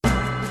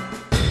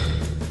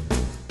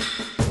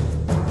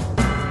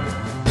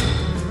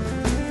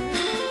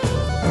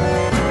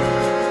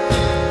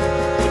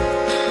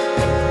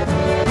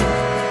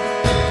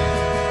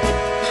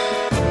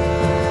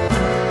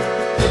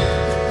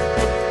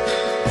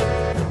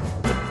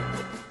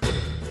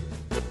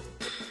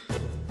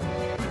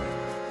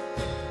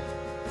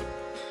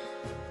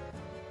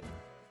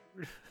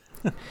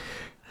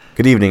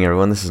Good evening,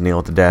 everyone. This is Neil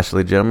with the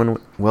Dastardly Gentleman,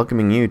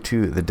 welcoming you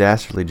to the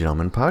Dastardly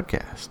Gentleman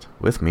podcast.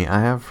 With me, I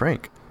have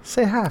Frank.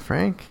 Say hi,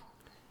 Frank.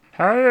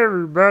 Hi,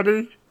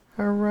 everybody.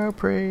 Hurrah,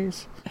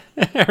 praise.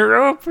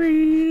 Hurrah,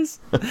 praise.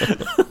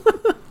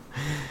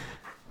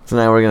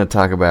 Tonight we're going to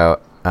talk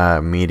about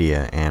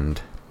media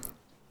and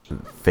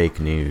fake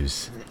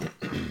news.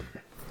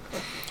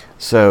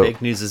 So,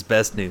 Fake news is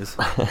best news.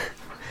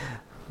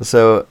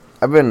 So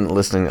I've been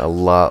listening a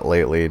lot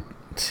lately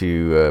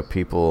to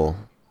people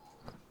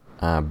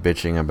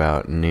bitching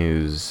about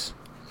news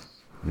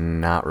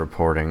not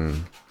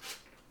reporting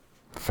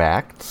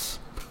facts.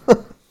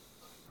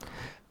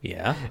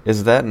 Yeah.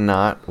 Is that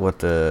not what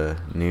the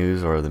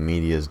news or the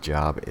media's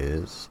job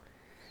is?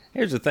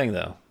 Here's the thing,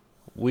 though.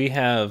 We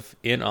have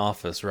in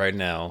office right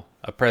now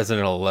a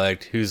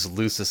president-elect whose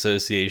loose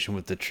association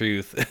with the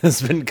truth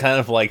has been kind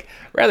of like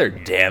rather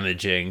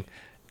damaging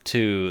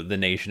to the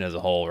nation as a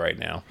whole right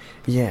now.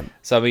 Yeah.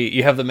 So I mean,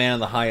 you have the man in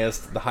the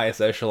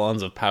highest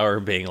echelons of power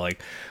being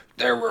like,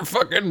 there were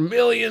fucking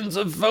millions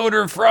of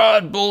voter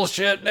fraud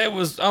bullshit. It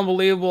was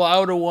unbelievable. I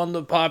would have won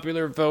the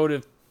popular vote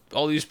if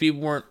all these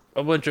people weren't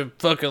a bunch of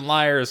fucking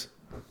liars.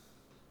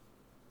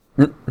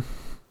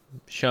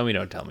 Show me,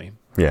 don't tell me.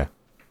 Yeah.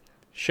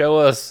 Show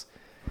us,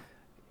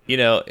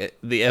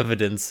 the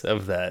evidence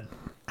of that.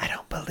 I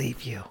don't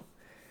believe you.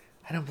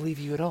 I don't believe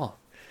you at all.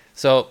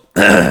 So,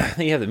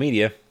 you have the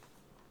media.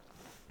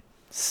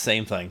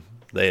 Same thing.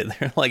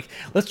 They're like,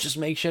 let's just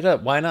make shit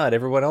up. Why not?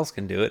 Everyone else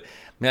can do it. I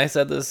mean, I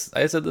said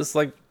this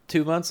like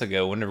 2 months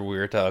ago whenever we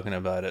were talking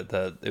about it,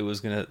 that it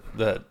was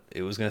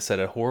gonna set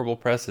a horrible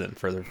precedent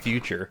for the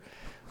future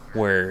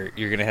where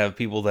you're gonna have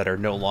people that are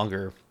no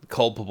longer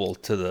culpable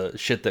to the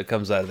shit that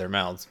comes out of their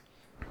mouths.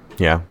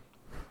 Yeah.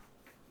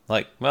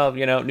 Like, well,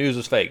 news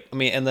was fake. I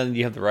mean, and then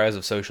you have the rise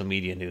of social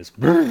media news.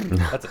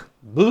 That's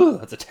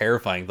a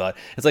terrifying thought.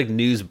 It's like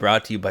news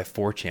brought to you by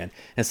 4chan,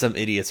 and some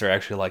idiots are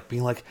actually like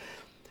being like,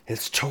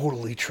 it's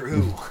totally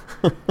true.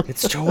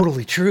 It's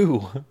totally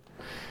true.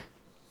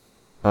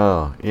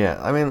 Oh, yeah.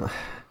 I mean,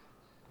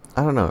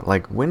 I don't know.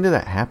 Like, when did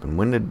that happen?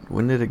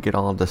 When did it get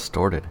all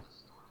distorted?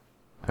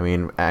 I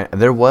mean,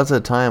 there was a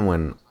time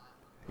when,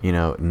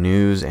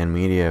 news and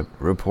media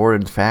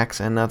reported facts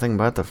and nothing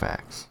but the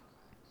facts.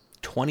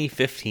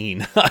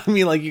 2015. I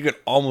mean, like, you could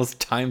almost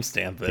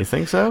timestamp it. You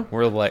think so?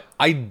 We're like,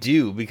 I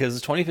do, because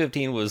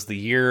 2015 was the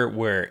year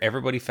where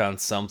everybody found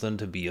something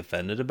to be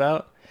offended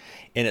about,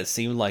 and it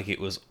seemed like it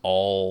was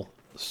all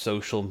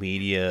social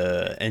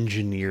media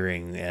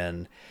engineering,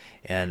 and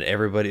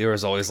everybody, there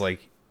was always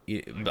like,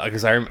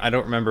 because I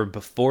don't remember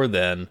before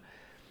then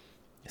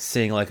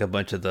seeing like a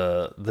bunch of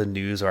the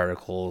news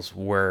articles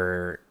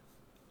where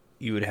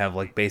you would have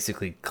like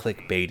basically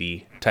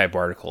clickbaity type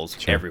articles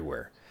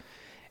everywhere.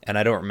 And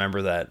I don't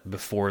remember that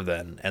before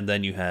then. And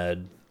then you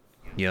had,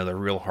 the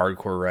real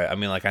hardcore rise. I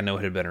mean, like, I know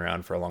it had been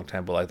around for a long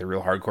time, but like the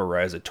real hardcore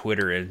rise of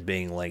Twitter and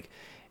being like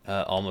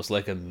almost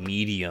like a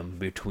medium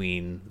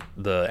between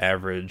the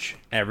average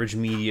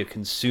media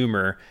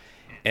consumer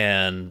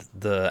and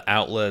the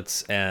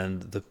outlets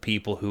and the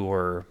people who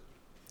are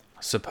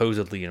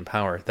supposedly in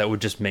power that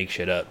would just make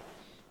shit up.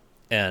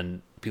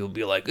 And people would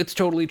be like, it's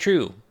totally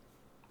true.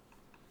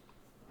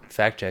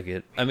 Fact check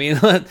it. I mean,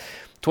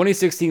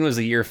 2016 was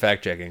the year of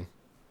fact checking.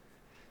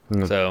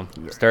 So,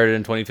 started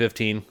in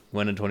 2015,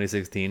 went in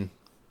 2016.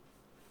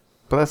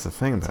 But that's the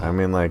thing, though. I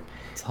mean, like...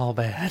 It's all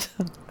bad.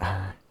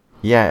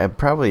 Yeah, it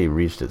probably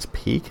reached its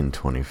peak in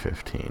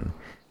 2015.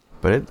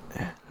 But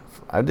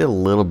I did a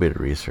little bit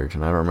of research,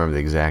 and I don't remember the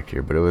exact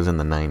year, but it was in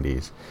the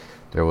 90s.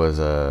 There was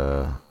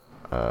a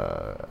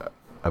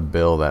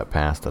bill that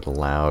passed that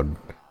allowed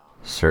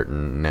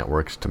certain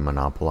networks to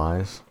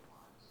monopolize,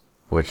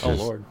 which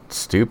is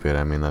stupid.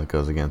 I mean, that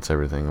goes against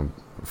everything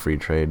free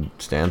trade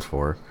stands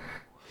for.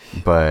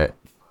 But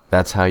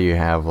that's how you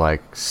have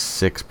like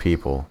 6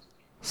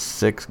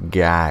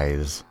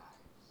 guys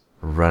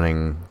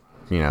running,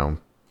 10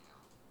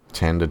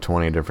 to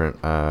 20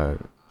 different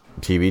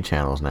TV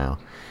channels now.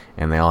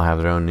 And they all have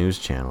their own news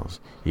channels.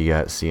 You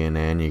got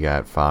CNN, you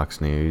got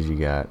Fox News, you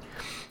got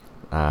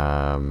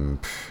all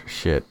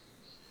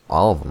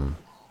of them.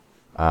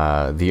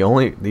 The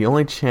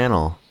only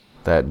channel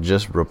that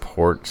just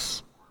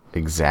reports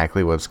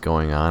exactly what's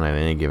going on at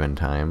any given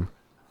time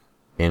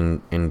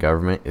in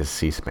government is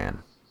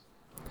C-SPAN.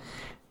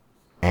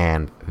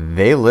 And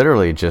they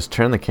literally just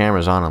turn the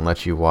cameras on and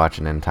let you watch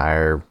an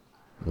entire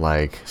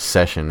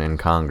session in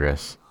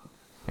Congress.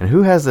 And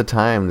who has the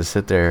time to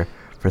sit there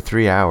for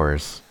 3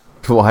 hours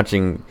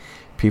watching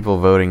people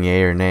voting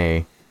yay or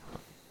nay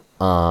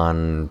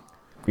on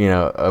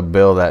a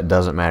bill that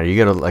doesn't matter?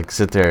 You gotta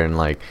sit there and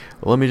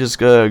let me just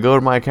go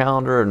to my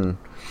calendar and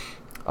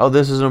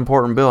this is an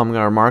important bill. I'm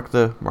gonna mark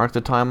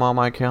the time on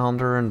my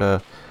calendar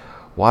and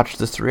watch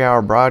this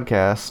 3-hour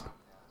broadcast.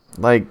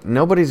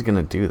 Nobody's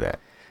gonna do that.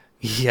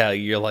 Yeah,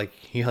 you're like,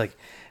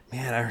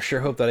 man, I sure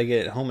hope that I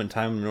get home in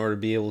time in order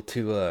to be able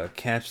to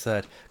catch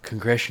that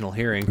congressional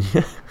hearing.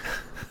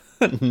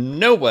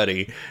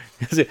 Nobody.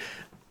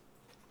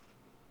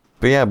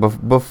 But yeah,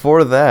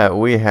 before that,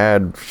 we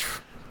had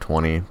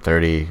 20,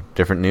 30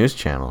 different news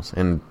channels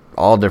in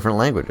all different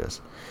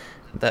languages.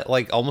 That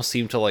like almost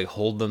seem to like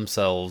hold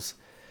themselves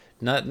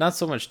not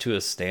so much to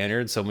a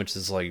standard, so much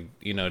as like,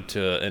 you know,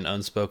 to an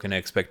unspoken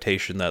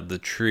expectation that the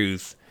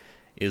truth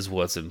is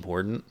what's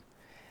important.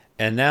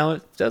 And now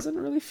it doesn't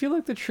really feel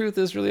like the truth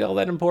is really all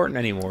that important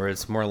anymore.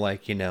 It's more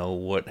like, you know,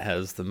 what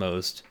has the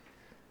most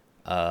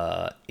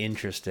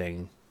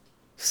interesting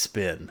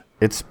spin.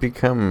 It's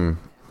become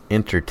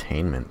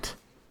entertainment.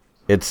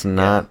 It's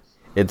not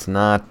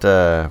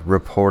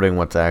reporting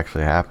what's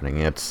actually happening.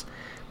 It's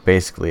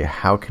basically,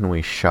 how can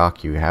we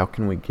shock you? How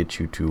can we get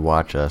you to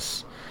watch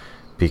us?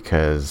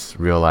 Because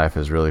real life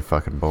is really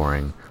fucking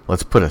boring.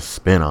 Let's put a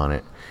spin on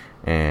it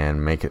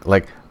and make it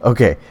like,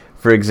 okay,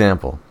 for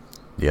example,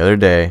 the other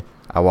day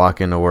I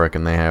walk into work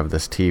and they have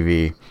this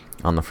TV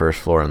on the first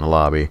floor in the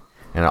lobby,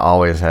 and it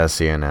always has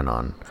CNN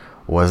on.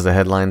 What does the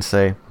headline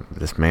say?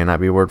 This may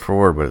not be word for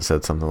word, but it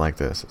said something like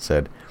this. It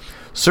said,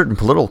 certain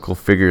political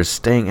figures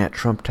staying at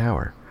Trump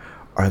Tower.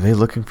 Are they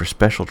looking for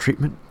special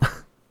treatment?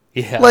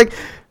 Yeah. Like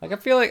I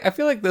feel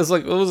like there's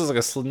like, what was this, like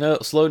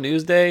a slow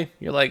news day?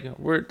 You're like,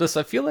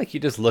 I feel like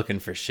you're just looking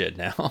for shit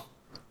now.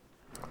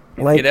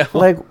 Like, you know?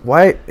 like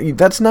why?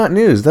 That's not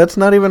news. That's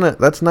not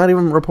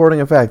even reporting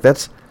a fact.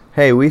 That's,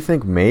 hey, we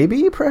think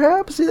maybe,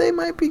 perhaps they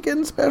might be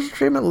getting special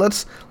treatment.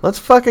 Let's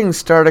fucking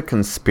start a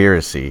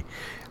conspiracy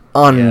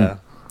on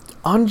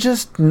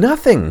just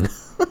nothing.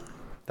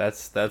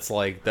 That's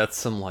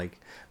some like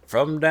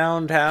from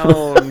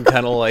downtown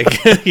kind of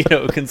like, you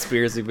know,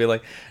 conspiracy. Be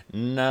like,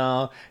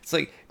 no, it's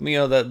like, you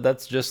know,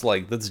 that's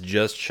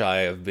just shy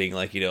of being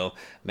like, you know,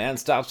 man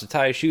stops to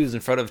tie his shoes in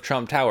front of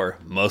Trump Tower,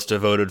 must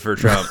have voted for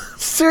Trump.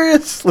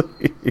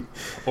 Seriously.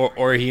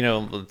 Or you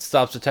know,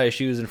 stops to tie his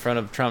shoes in front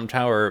of Trump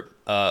Tower,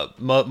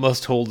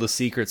 must hold the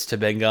secrets to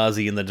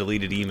Benghazi in the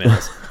deleted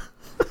emails.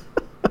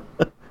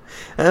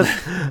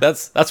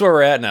 That's where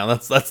we're at now.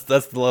 That's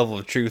the level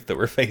of truth that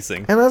we're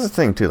facing. And that's the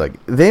thing too.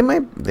 Like, they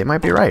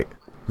might be right.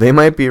 They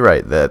might be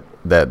right that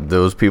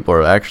those people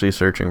are actually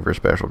searching for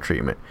special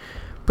treatment,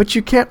 but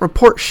you can't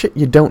report shit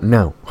you don't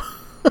know.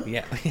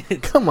 Yeah.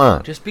 Come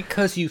on. Just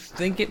because you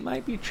think it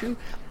might be true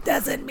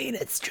doesn't mean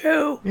it's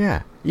true.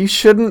 Yeah. You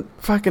shouldn't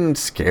fucking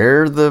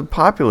scare the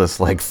populace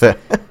like that.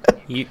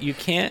 You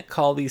can't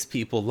call these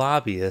people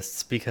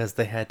lobbyists because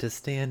they had to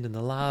stand in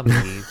the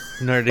lobby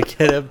in order to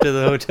get up to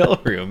the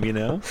hotel room, you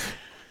know?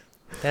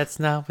 That's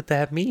not what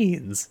that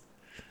means.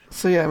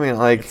 So yeah, I mean,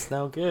 like, it's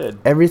no good.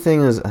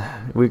 Everything is,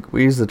 we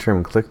use the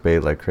term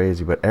clickbait like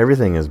crazy, but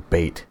everything is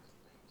bait.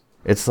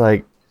 It's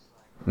like,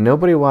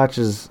 nobody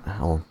watches,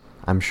 well,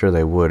 I'm sure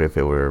they would if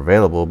it were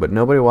available, but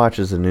nobody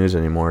watches the news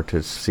anymore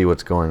to see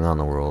what's going on in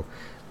the world.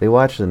 They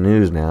watch the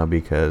news now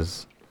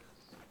because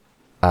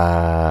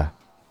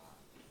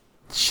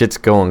shit's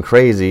going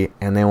crazy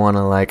and they want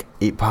to like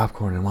eat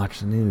popcorn and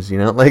watch the news, you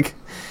know? Like,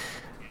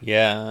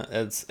 yeah,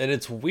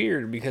 it's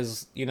weird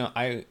because, you know,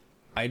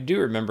 I do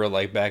remember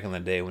like back in the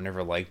day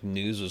whenever like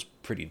news was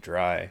pretty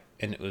dry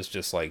and it was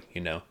just like,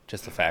 you know,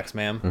 just the facts,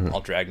 ma'am,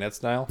 all Dragnet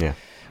style. Yeah.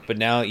 But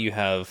now you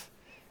have,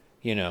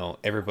 you know,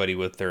 everybody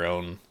with their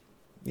own,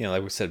 you know,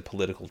 like we said,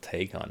 political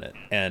take on it.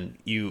 And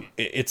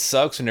it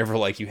sucks whenever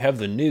like you have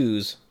the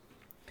news,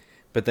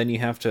 but then you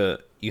have to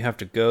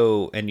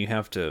go and you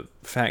have to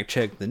fact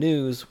check the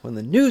news when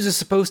the news is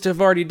supposed to have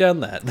already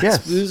done that. The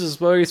Yes. news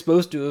is already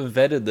supposed to have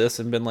vetted this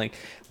and been like,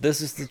 this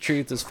is the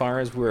truth as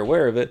far as we're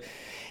aware of it.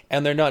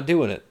 And they're not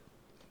doing it.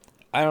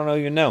 I don't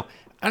even know.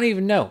 I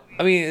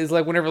mean, it's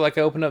like whenever like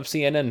I open up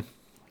CNN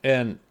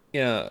and,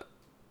 you know,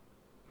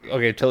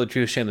 okay, tell the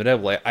truth, shame the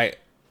devil. I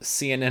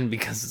CNN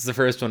because it's the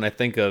first one I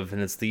think of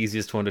and it's the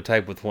easiest one to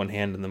type with one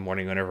hand in the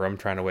morning whenever I'm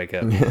trying to wake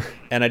up.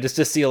 And I just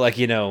see like,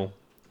 you know,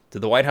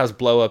 did the White House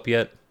blow up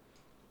yet?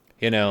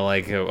 You know,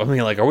 like, I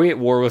mean, like, are we at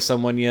war with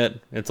someone yet?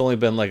 It's only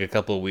been like a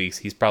couple of weeks.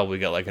 He's probably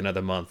got like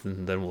another month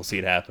and then we'll see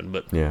it happen.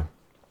 But, yeah.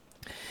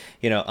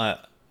 You know,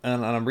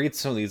 and I'm reading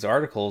some of these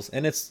articles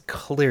and it's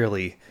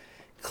clearly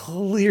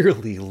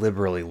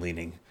liberally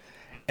leaning.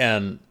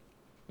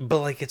 But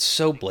like, it's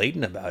so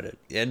blatant about it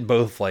in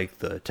both like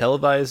the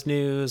televised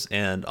news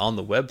and on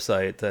the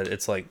website that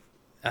it's like,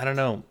 I don't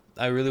know.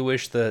 I really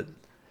wish that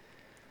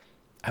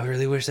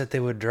they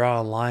would draw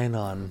a line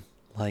on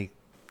like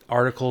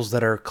articles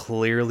that are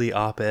clearly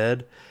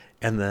op-ed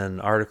and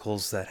then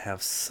articles that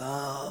have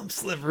some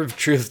sliver of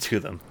truth to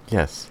them.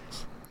 Yes.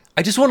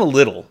 I just want a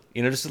little,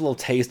 you know, just a little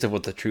taste of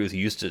what the truth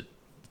used to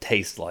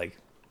taste like.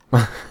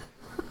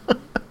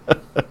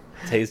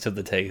 Taste of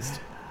the taste.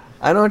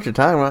 I know what you're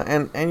talking about,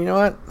 and you know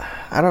what?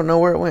 I don't know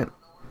where it went.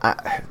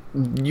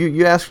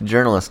 You ask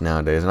journalists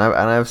nowadays, and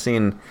I've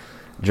seen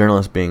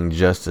journalists being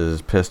just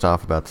as pissed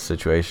off about the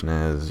situation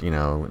as, you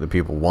know, the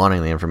people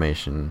wanting the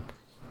information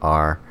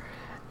are,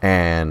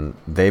 and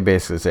they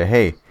basically say,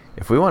 hey,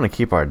 if we want to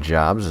keep our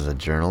jobs as a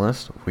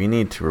journalist, we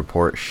need to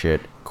report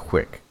shit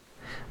quick.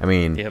 I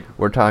mean,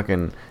 We're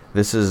talking,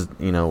 this is,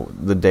 you know,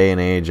 the day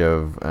and age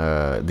of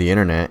the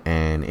internet,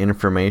 and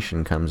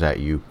information comes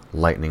at you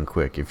lightning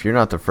quick. If you're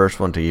not the first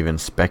one to even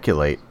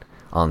speculate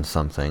on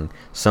something,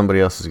 somebody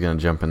else is going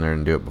to jump in there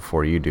and do it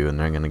before you do, and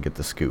they're going to get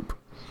the scoop.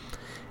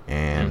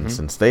 And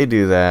since they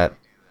do that,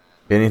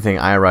 anything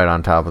I write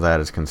on top of that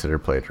is considered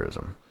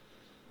plagiarism.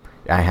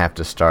 I have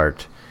to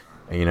start,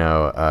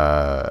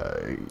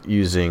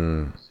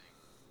 using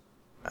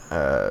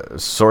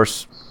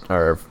source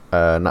or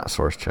not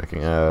source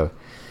checking. I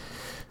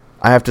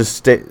have to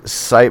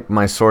cite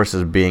my source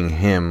as being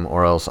him,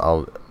 or else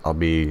I'll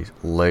be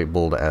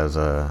labeled as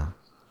a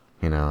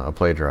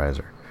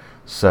plagiarizer.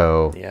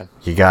 So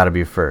you got to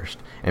be first,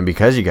 and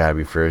because you got to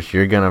be first,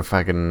 you're gonna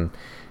fucking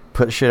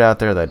put shit out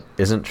there that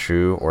isn't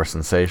true or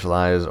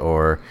sensationalize,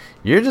 or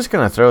you're just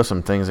gonna throw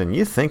some things in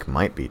you think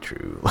might be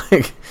true.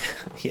 Like,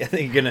 yeah,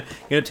 you're gonna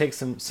take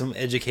some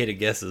educated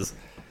guesses.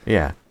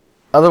 Yeah.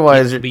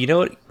 Otherwise, but you know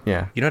what?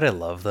 Yeah. You know what I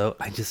love though?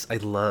 I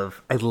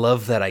love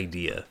that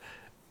idea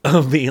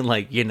of being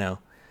like,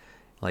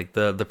 like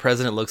the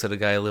president looks at a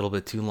guy a little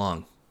bit too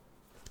long.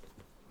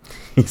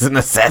 He's an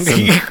assassin.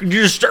 You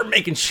just start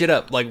making shit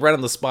up, like right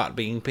on the spot,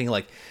 being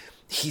like,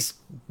 he's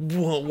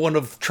one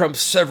of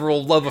Trump's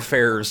several love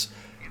affairs.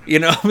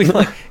 I mean,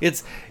 like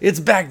it's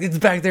back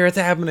there, it's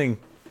happening.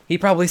 He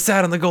probably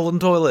sat on the golden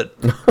toilet.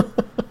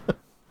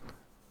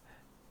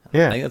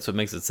 Yeah, I think that's what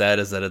makes it sad,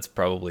 is that it's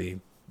probably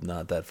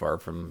not that far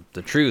from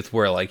the truth.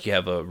 Where like you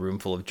have a room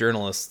full of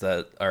journalists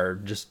that are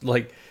just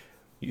like,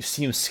 you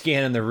see them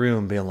scanning the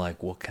room, being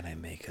like, what can I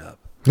make up?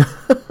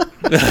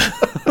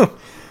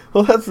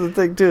 Well, that's the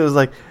thing too. Is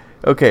like,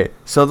 okay,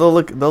 so they'll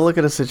look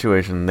at a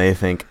situation.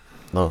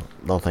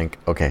 They'll think,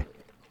 okay,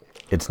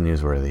 it's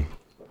newsworthy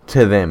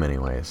to them,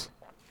 anyways.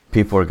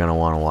 People are gonna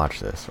want to watch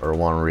this or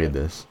want to read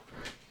this,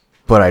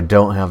 but I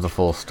don't have the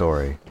full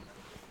story.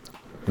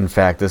 In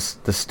fact, this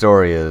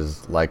story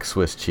is like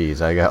Swiss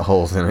cheese. I got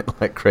holes in it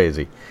like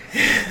crazy.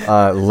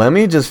 Let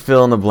me just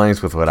fill in the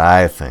blanks with what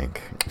I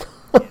think.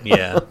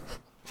 Yeah.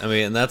 I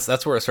mean, and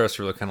that's where it starts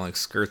to really kind of like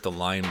skirt the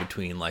line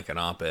between like an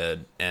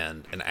op-ed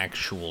and an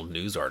actual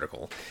news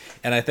article.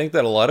 And I think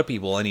that a lot of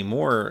people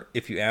anymore,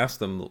 if you ask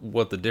them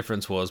what the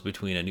difference was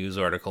between a news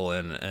article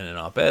and an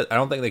op-ed, I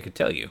don't think they could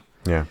tell you.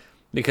 Yeah.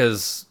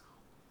 Because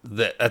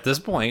at this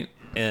point,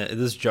 at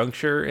this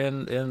juncture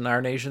in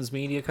our nation's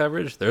media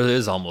coverage, there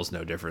is almost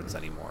no difference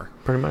anymore.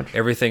 Pretty much.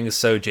 Everything is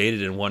so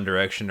jaded in one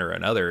direction or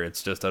another,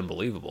 it's just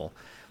unbelievable.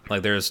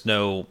 Like there's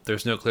no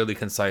clearly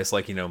concise,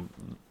 like,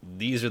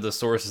 these are the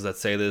sources that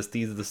say this,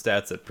 these are the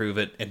stats that prove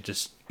it, and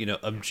just,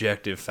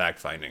 objective fact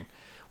finding.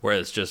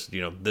 Whereas just,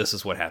 this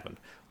is what happened.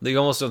 They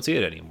almost don't see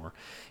it anymore.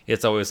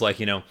 It's always like,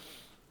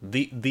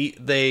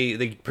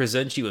 they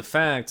present you with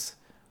facts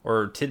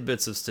or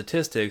tidbits of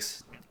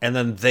statistics, and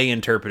then they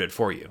interpret it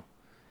for you.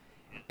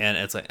 And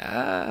it's like,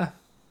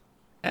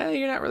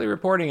 you're not really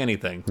reporting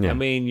anything. Yeah. I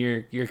mean,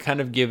 you're kind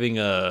of giving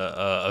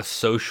a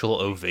social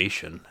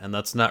ovation, and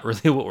that's not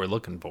really what we're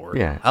looking for.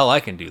 Yeah. Hell,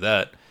 I can do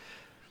that.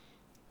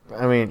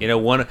 I mean,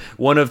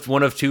 one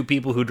of two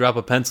people who drop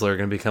a pencil are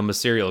going to become a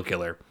serial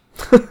killer.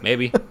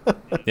 Maybe.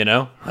 I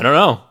don't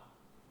know.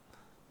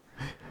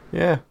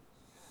 Yeah.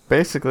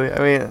 Basically, I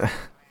mean,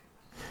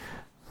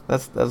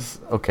 that's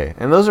okay.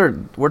 And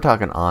we're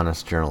talking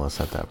honest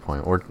journalists at that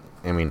point.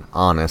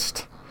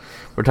 Honest.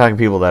 We're talking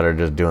people that are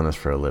just doing this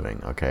for a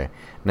living, okay?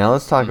 Now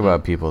let's talk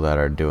about people that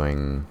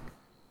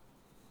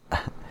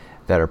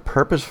are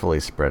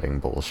purposefully spreading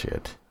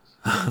bullshit.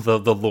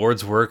 the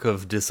Lord's work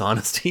of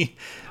dishonesty.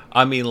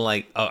 I mean,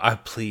 like,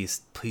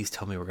 please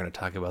tell me we're going to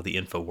talk about the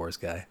InfoWars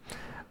guy.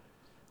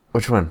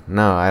 Which one?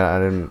 No, I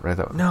didn't write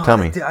that one. No, tell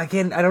me.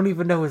 Again, I don't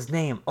even know his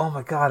name. Oh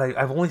my God,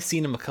 I've only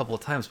seen him a couple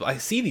of times, but I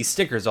see these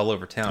stickers all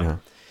over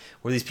town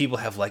where these people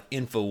have like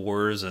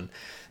InfoWars, and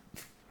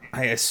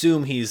I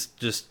assume he's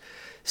just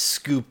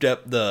scooped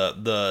up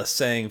the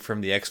saying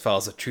from the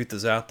X-Files, the truth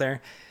is out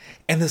there.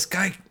 And this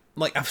guy,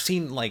 like, I've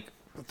seen like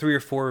 3 or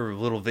 4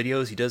 little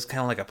videos. He does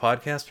kind of like a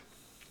podcast.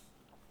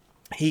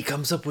 He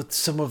comes up with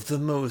some of the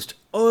most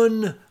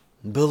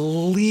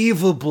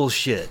unbelievable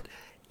shit,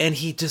 and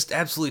he just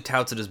absolutely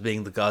touts it as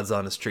being the God's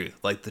honest truth,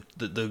 like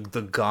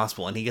the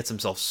gospel. And he gets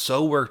himself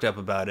so worked up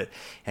about it,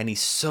 and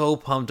he's so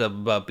pumped up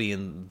about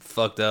being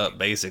fucked up,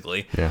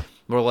 basically. Yeah.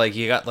 Where like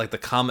you got like the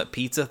Comet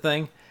Pizza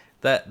thing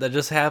that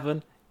just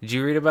happened. Did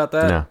you read about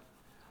that? No.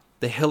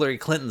 The Hillary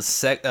Clinton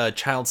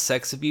child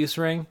sex abuse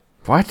ring.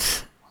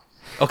 What?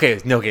 Okay,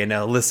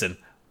 now listen.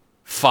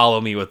 Follow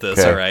me with this,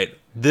 okay. All right?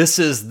 This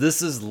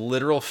is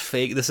literal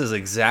fake. This is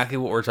exactly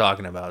what we're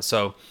talking about.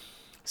 So,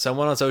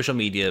 someone on social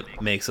media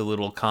makes a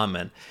little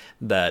comment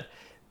that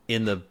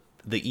in the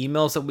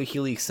emails that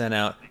WikiLeaks sent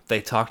out, they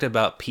talked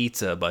about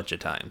pizza a bunch of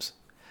times.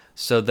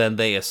 So then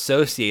they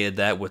associated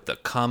that with the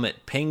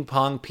Comet Ping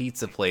Pong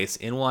Pizza place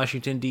in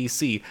Washington,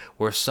 D.C.,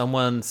 where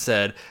someone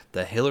said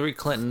that Hillary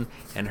Clinton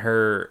and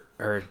her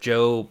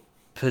Joe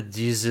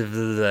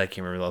Podesta, I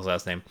can't remember his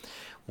last name,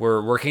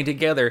 were working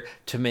together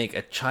to make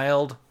a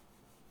child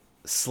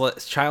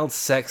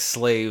sex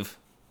slave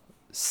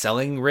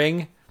selling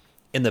ring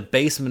in the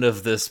basement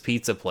of this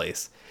pizza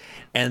place.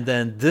 And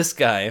then this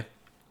guy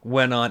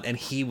went on and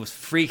he was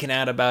freaking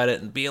out about it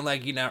and being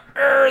like,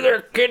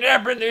 they're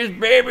kidnapping these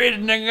babies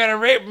and they're gonna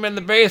rape them in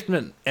the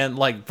basement. And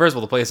like, first of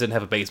all, the place didn't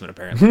have a basement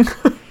apparently.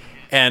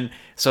 And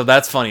so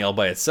that's funny all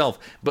by itself.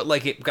 But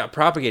like it got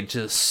propagated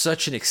to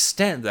such an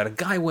extent that a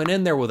guy went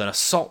in there with an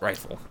assault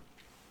rifle.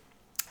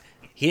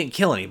 He didn't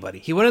kill anybody.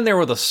 He went in there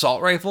with an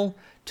assault rifle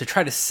to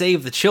try to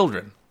save the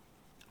children.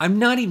 I'm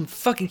not even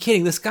fucking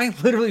kidding. This guy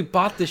literally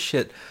bought this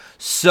shit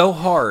so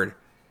hard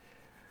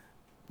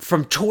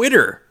from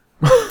Twitter.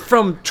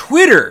 From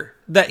Twitter,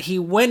 that he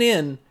went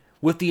in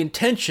with the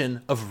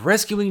intention of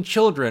rescuing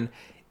children,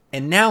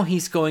 and now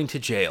he's going to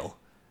jail.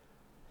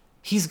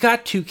 He's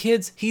got 2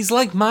 kids. He's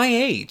like my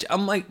age.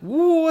 I'm like,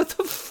 what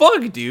the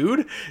fuck,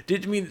 dude?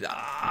 Did you mean...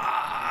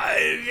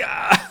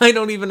 I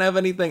don't even have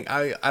anything.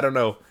 I don't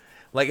know.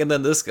 Like, and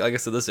then this, like I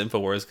said, this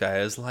InfoWars guy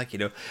is like,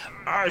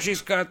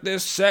 she's got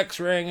this sex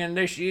ring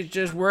and she's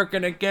just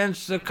working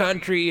against the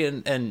country.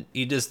 And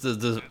he just,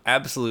 the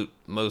absolute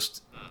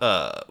most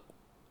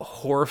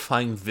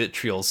horrifying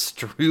vitriol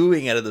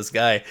strewing out of this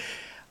guy.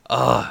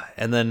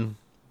 And then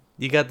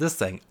you got this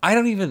thing.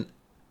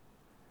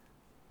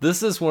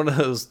 This is one of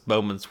those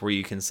moments where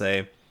you can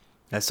say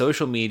that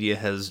social media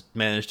has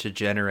managed to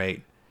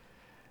generate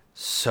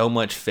so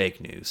much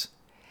fake news.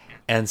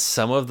 And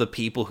some of the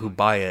people who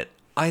buy it,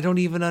 I don't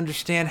even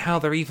understand how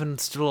they're even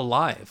still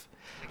alive.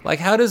 Like,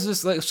 how does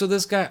this, like, so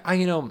this guy,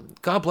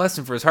 God bless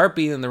him for his heart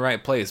being in the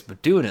right place,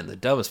 but doing it in the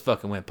dumbest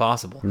fucking way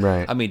possible.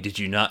 Right. I mean, did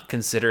you not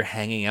consider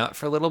hanging out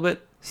for a little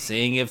bit?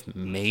 Seeing if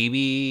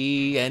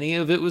maybe any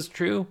of it was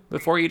true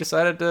before you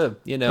decided to,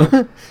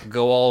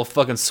 go all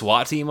fucking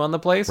SWAT team on the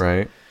place?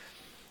 Right.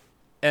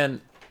 But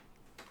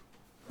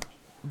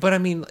I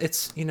mean,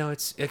 it's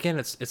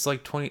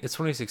like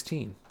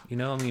 2016,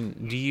 I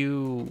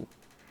mean,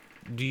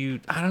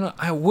 I don't know.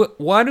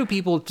 Why do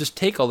people just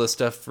take all this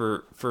stuff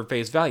for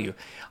face value?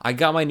 I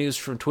got my news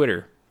from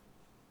Twitter.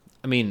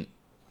 I mean,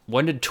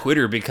 when did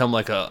Twitter become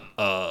like a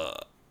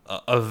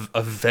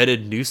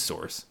vetted news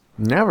source?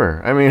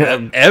 Never. I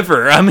mean,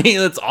 ever. I mean,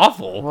 that's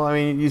awful. Well, I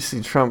mean, you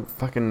see Trump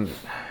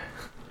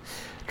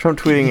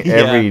tweeting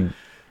every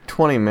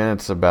 20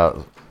 minutes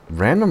about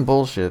random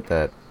bullshit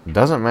that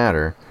doesn't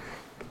matter.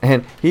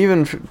 And he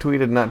even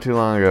tweeted not too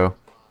long ago,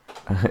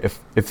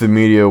 if the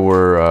media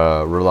were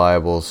a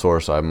reliable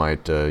source, I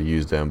might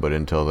use them, but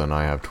until then,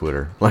 I have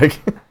Twitter. Like,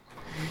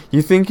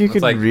 you think you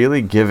could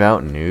really give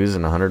out news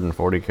in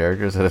 140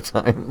 characters at a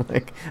time?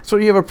 Like, that's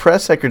what you have a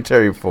press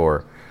secretary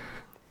for.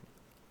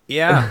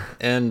 Yeah,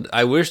 and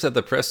I wish that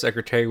the press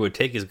secretary would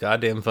take his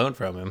goddamn phone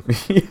from him.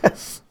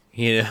 Yes.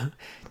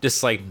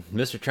 Just like,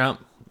 Mr.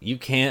 Trump, you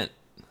can't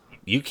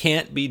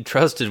be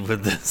trusted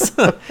with this.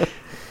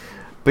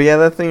 But yeah,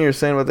 that thing you're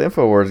saying with the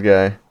InfoWars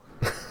guy.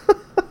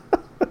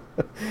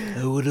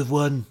 I would have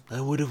won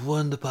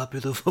the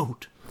popular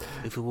vote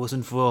if it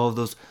wasn't for all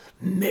those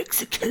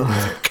Mexicans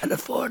in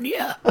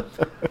California.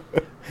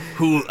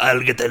 Who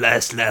I'll get the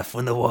last laugh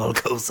when the wall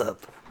goes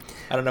up.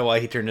 I don't know why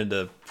he turned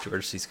into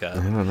George C. Scott.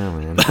 I don't know,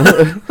 man.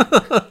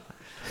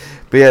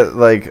 But yeah,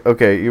 like,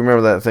 okay, you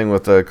remember that thing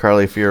with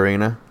Carly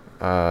Fiorina?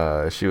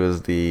 She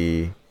was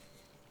the...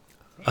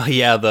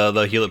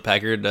 the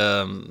Hewlett-Packard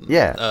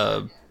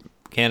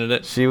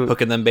candidate. She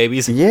hooking them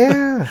babies.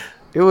 Yeah.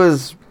 It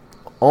was...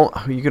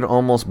 you could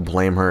almost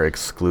blame her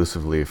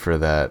exclusively for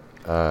that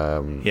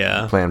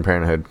Planned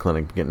Parenthood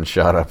clinic getting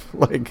shot up.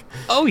 Like,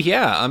 oh,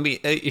 yeah. I mean,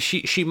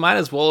 she might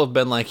as well have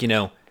been like,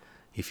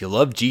 if you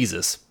love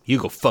Jesus, you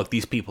go fuck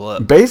these people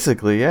up.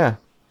 Basically, yeah.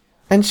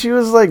 And she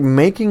was like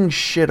making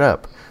shit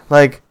up.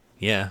 Like,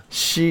 yeah,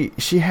 she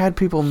had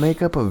people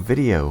make up a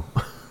video.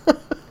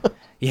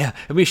 Yeah,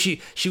 I mean,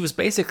 she was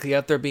basically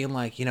out there being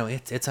like,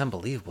 it's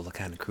unbelievable the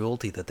kind of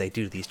cruelty that they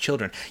do to these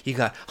children. You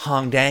got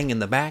Hong Dang in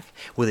the back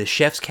with his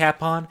chef's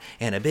cap on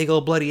and a big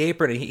old bloody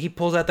apron, and he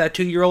pulls out that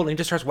 2-year-old and he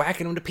just starts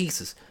whacking him to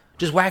pieces.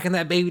 Just whacking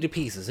that baby to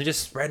pieces and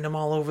just spreading them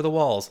all over the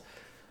walls.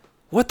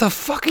 What the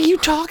fuck are you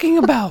talking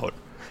about?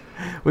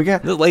 We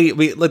got the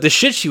lady, the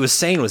shit she was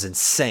saying was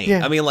insane.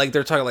 Yeah. I mean, like,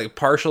 they're talking like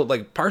partial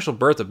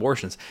birth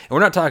abortions, and we're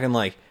not talking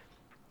like,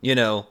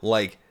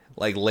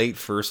 like late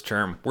first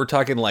term. We're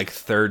talking like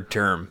third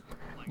term.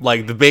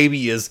 Like the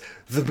baby is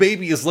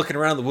looking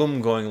around the womb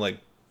going like,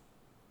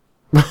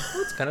 oh,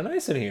 it's kind of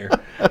nice in here.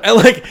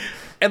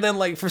 And then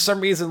like for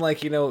some reason, like,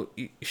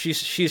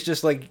 she's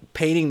just like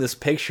painting this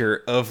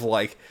picture of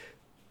like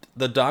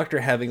the doctor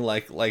having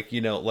like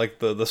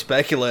the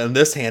spatula in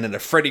this hand and a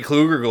Freddy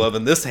Krueger glove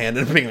in this hand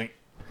and being like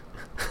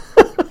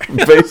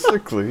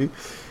basically.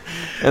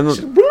 And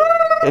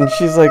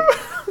she's like,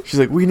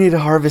 we need to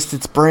harvest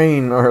its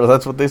brain, or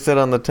that's what they said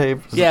on the tape.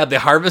 Yeah, they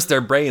harvest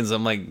their brains.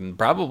 I'm like,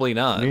 probably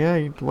not.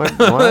 Yeah, what?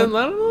 Not a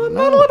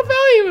lot of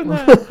value in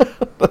that.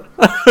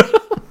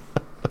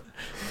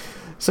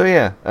 So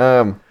yeah,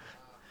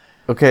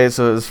 okay.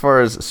 So as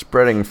far as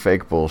spreading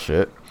fake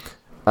bullshit,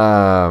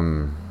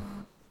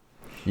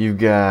 you've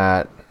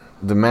got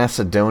the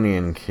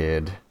Macedonian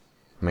kid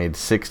made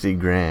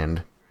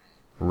 $60,000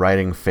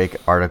 writing fake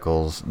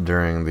articles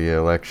during the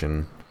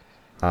election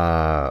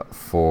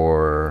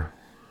for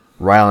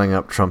riling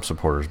up Trump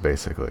supporters,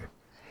 basically.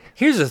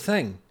 Here's the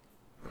thing.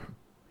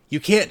 You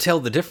can't tell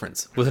the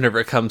difference whenever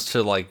it comes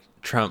to, like,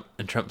 Trump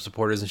and Trump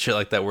supporters and shit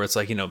like that, where it's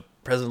like,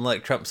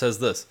 President-elect Trump says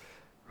this.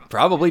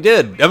 Probably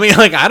did. I mean,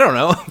 like, I don't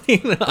know.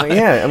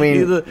 Yeah, I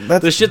mean,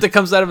 the shit that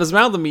comes out of his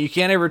mouth, I mean, you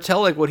can't ever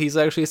tell, like, what he's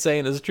actually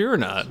saying is true or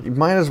not. You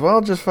might as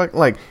well just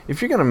like,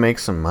 if you're gonna make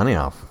some money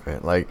off of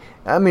it, like,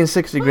 I mean,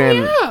 60 grand,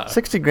 yeah.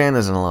 60 grand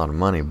isn't a lot of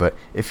money, but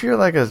if you're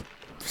like a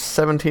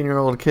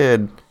 17-year-old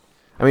kid,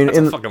 I mean, That's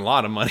a fucking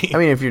lot of money. I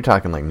mean, if you're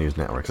talking like news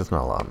networks, it's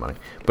not a lot of money.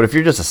 But if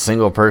you're just a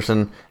single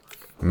person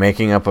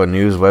making up a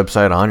news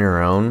website on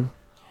your own,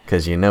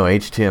 because you know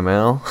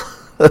HTML,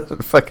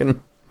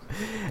 fucking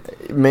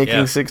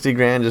making 60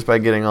 grand just by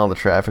getting all the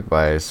traffic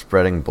by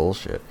spreading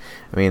bullshit.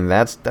 I mean,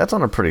 that's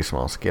on a pretty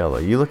small scale, though.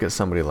 You look at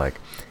somebody like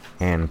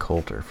Ann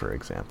Coulter, for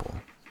example.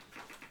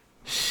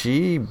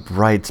 She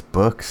writes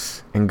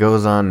books and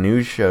goes on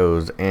news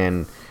shows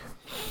and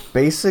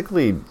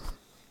basically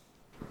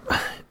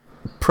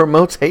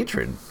promotes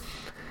hatred.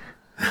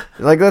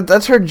 Like,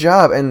 that's her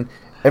job, and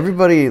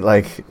everybody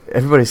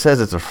says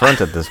it's a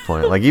front at this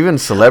point. Like, even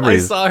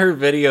celebrities. I saw her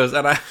videos,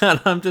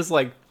 and I'm just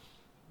like,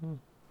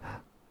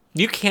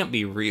 you can't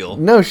be real.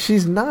 No,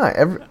 she's not.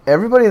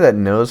 Everybody that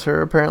knows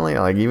her, apparently,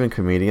 like even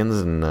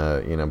comedians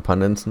and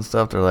pundits and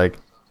stuff, they're like,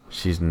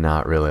 she's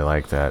not really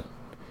like that.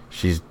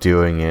 She's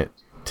doing it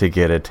to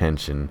get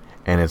attention,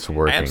 and it's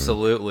working.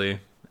 Absolutely.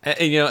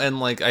 And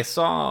like, I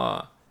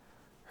saw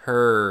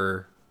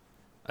her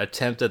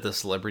attempt at the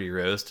celebrity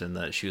roast, and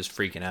that she was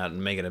freaking out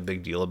and making a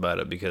big deal about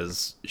it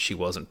because she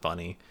wasn't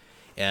funny.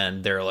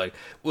 And they're like,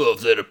 well,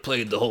 if they'd have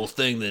played the whole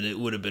thing, then it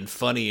would have been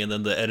funny. And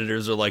then the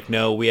editors are like,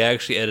 no, we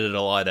actually edited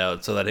a lot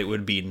out so that it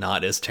would be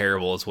not as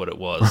terrible as what it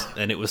was.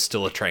 And it was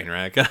still a train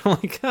wreck. And I'm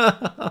like,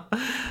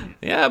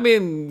 yeah, I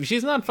mean,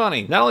 she's not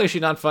funny. Not only is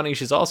she not funny,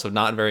 she's also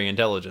not very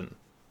intelligent.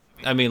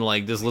 I mean,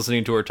 like, just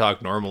listening to her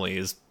talk normally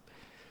is,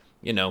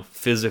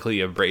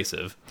 physically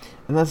abrasive.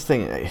 And that's the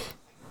thing.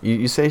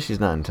 You say she's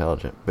not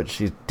intelligent, but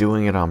she's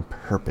doing it on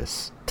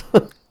purpose.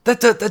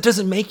 That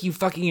doesn't make you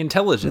fucking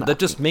intelligent. No. That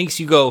just makes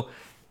you go,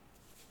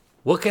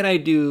 what can I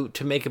do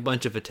to make a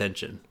bunch of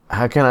attention?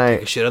 How can I...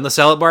 Take a shit on the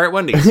salad bar at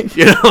Wendy's.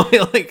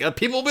 Like,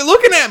 people will be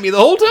looking at me the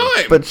whole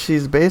time. But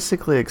she's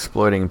basically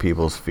exploiting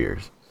people's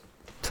fears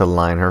to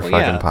line her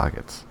fucking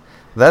pockets.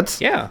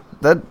 That's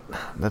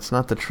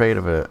not the trait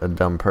of a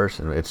dumb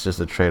person. It's just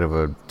a trait of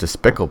a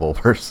despicable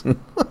person.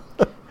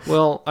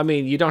 Well, I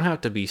mean, you don't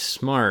have to be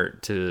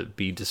smart to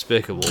be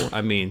despicable.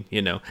 I mean,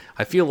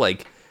 I feel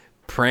like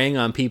preying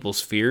on people's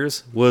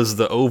fears was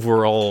the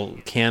overall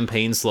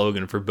campaign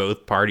slogan for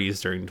both parties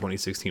during the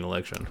 2016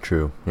 election.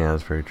 True. Yeah,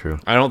 that's very true.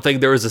 I don't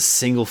think there was a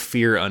single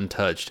fear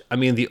untouched. I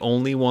mean, the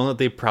only one that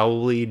they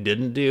probably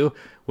didn't do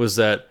was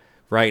that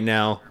right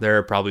now there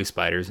are probably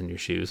spiders in your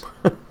shoes.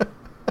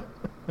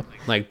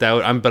 Like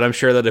that. But I'm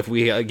sure that if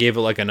we gave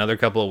it like another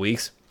couple of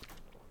weeks,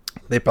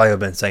 they probably have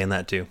been saying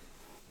that too.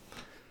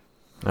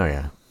 Oh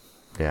yeah.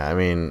 Yeah, I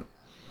mean,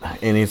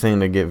 anything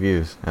to get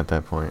views at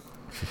that point.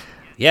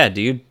 Yeah,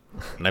 dude.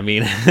 I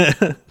mean,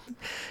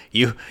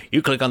 you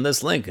click on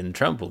this link and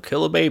Trump will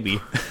kill a baby.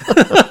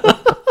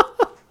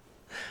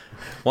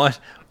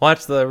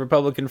 Watch the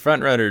Republican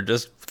frontrunner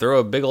just throw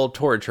a big old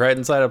torch right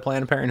inside of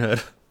Planned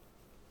Parenthood.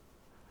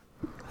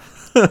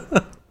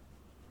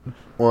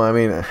 Well, I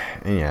mean,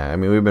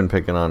 we've been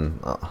picking on,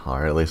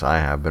 or at least I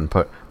have been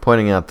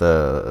pointing out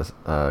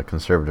the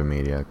conservative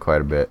media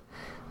quite a bit,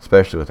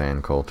 especially with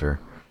Ann Coulter.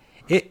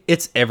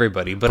 It's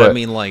everybody, but I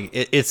mean, like,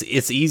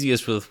 it's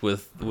easiest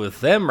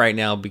with them right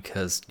now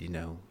because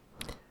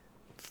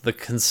the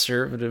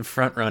conservative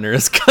frontrunner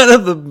is kind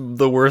of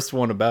the worst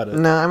one about it.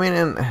 No, I mean,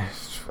 and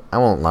I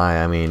won't lie.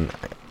 I mean,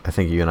 I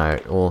think you and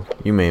I,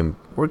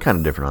 we're kind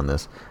of different on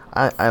this.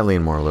 I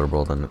lean more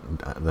liberal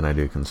than I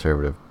do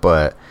conservative,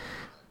 but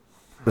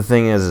the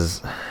thing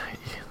is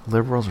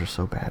liberals are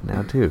so bad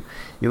now too.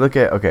 You look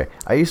at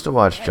I used to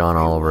watch John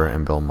Oliver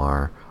and Bill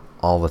Maher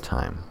all the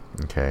time.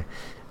 Okay.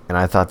 And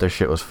I thought their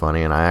shit was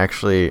funny, and I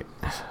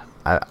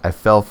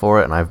fell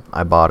for it, and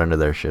I bought into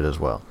their shit as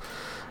well.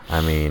 I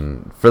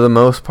mean, for the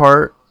most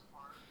part,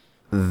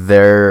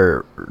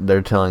 they're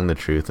telling the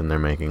truth and they're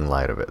making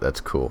light of it. That's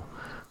cool.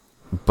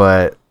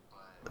 But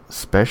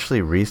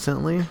especially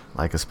recently,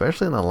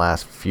 especially in the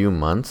last few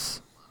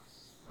months,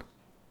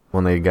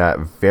 when they got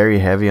very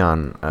heavy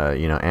on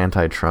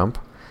anti-Trump,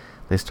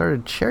 they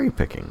started cherry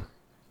picking.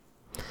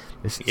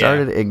 They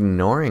started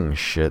ignoring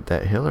shit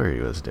that Hillary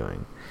was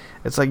doing.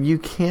 It's like, you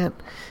can't,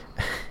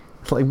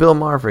 like Bill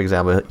Maher, for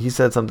example, he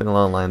said something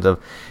along the lines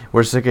of,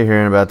 we're sick of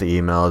hearing about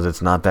the emails,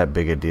 it's not that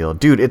big a deal.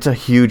 Dude, it's a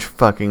huge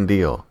fucking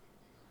deal.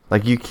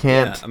 Like, you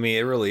can't. Yeah, I mean,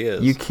 it really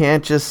is. You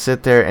can't just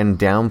sit there and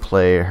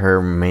downplay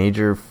her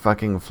major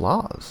fucking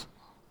flaws.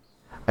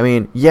 I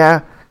mean,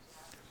 yeah,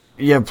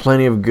 you have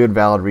plenty of good,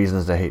 valid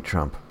reasons to hate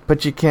Trump,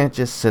 but you can't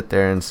just sit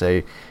there and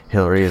say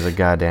Hillary is a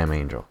goddamn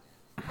angel.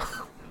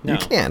 No. You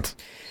can't.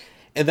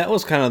 And that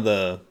was kind of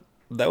the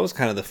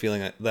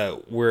feeling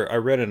that where I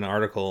read an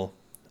article,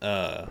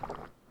 I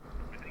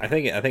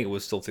think it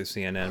was still through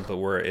CNN, but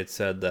where it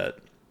said that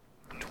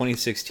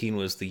 2016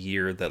 was the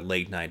year that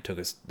late night took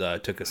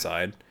a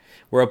side.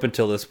 Where up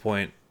until this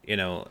point,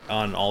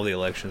 on all the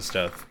election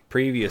stuff,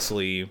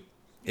 previously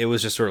It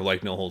was just sort of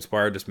like no holds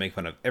barred, just make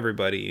fun of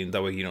everybody, and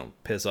that way you don't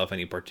piss off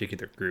any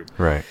particular group.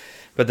 Right.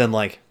 But then,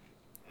 like,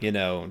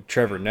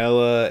 Trevor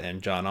Noah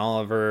and John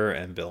Oliver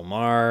and Bill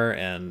Maher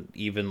and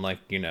even, like,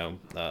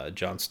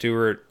 Jon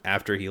Stewart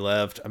after he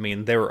left, I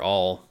mean, they were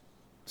all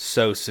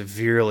so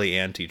severely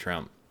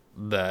anti-Trump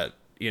that,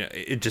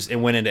 it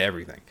went into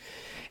everything.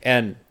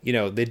 And,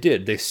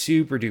 they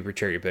super duper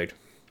cherry picked,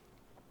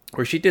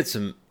 where she did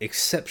some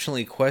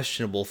exceptionally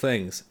questionable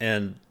things.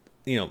 And,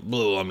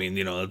 I mean,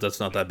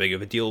 that's not that big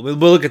of a deal. But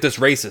look at this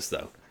racist,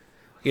 though.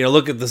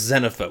 Look at this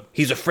xenophobe.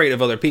 He's afraid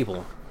of other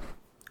people.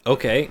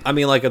 Okay. I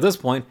mean, like, at this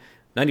point,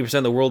 90%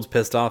 of the world's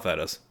pissed off at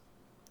us.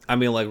 I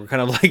mean, like, we're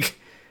kind of like,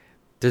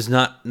 there's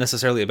not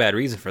necessarily a bad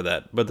reason for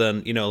that. But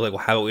then, like, well,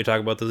 how about we talk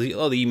about the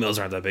emails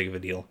aren't that big of a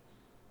deal.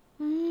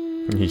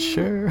 You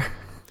sure?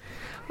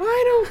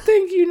 I don't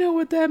think you know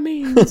what that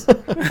means.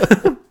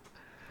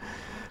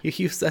 You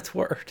use that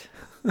word.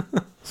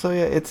 So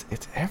yeah, it's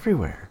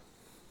everywhere.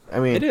 I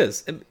mean, it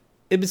is.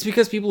 It's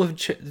because people have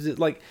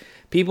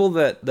people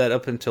that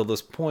up until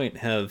this point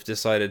have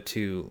decided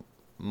to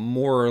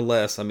more or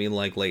less. I mean,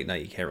 like late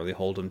night, you can't really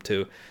hold them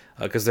to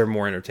because they're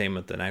more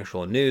entertainment than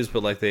actual news.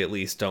 But like they at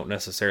least don't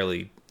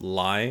necessarily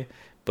lie.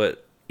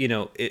 But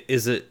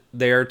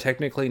they are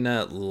technically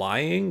not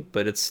lying,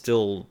 but it's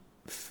still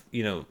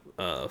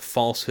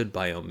falsehood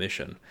by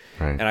omission.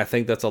 Right. And I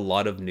think that's a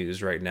lot of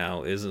news right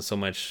now. Isn't so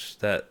much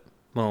that,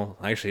 well,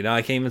 actually, no,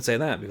 I can't even say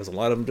that because a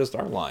lot of them just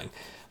are lying.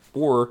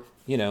 Or,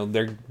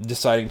 they're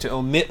deciding to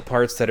omit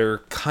parts that are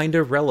kind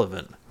of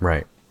relevant.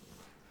 Right.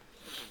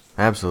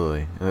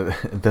 Absolutely.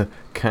 The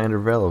kind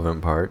of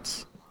relevant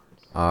parts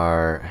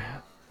are,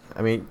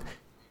 I mean,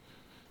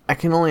 I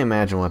can only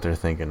imagine what they're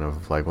thinking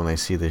of, like, when they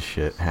see this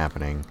shit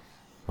happening.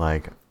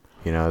 Like,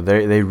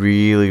 they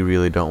really,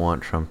 really don't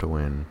want Trump to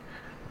win.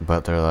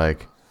 But they're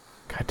like,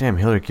 God damn,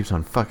 Hillary keeps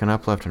on fucking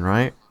up left and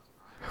right.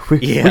 We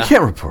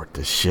can't report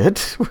this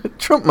shit.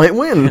 Trump might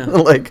win. Yeah.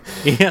 Like,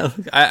 yeah,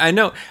 I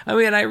know. I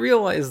mean, I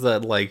realize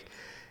that, like,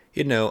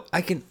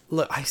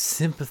 I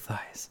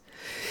sympathize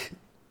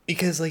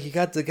because, like, you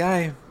got the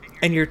guy,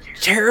 and you're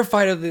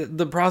terrified of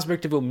the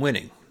prospect of him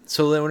winning.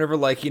 So then, whenever,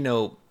 like,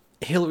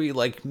 Hillary,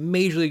 like,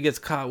 majorly gets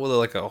caught with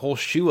like a whole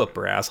shoe up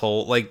her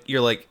asshole, like,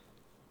 you're like,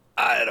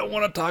 I don't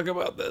want to talk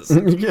about this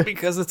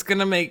because it's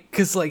gonna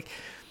because, like,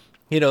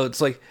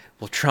 it's like,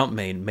 well, Trump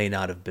may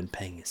not have been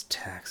paying his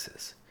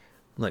taxes.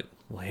 Like,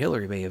 well,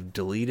 Hillary may have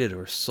deleted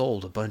or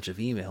sold a bunch of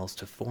emails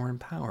to foreign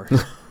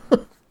powers.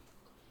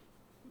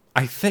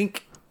 I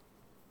think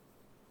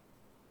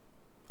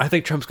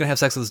Trump's gonna have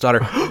sex with his daughter.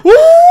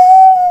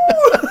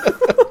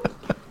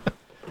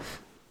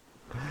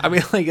 I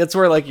mean, like, that's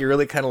where, like, you're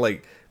really kind of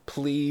like,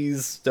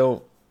 please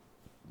don't,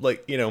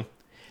 like,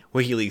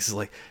 WikiLeaks is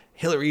like,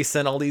 Hillary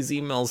sent all these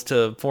emails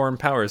to foreign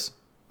powers.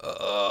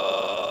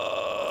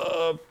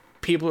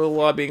 People are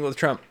lobbying with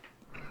Trump.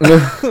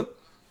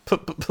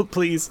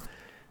 Please.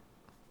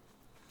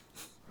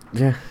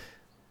 Yeah.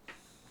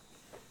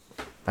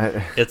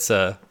 It's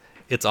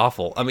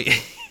awful. I mean,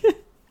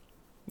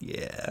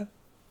 yeah.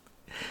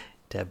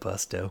 Dad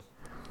Busto.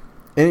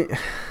 And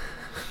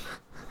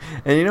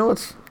you know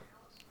what's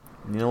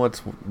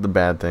the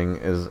bad thing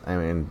is, I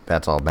mean,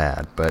 that's all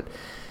bad, but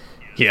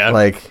yeah,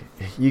 like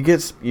you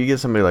get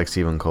somebody like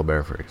Stephen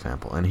Colbert, for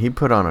example, and he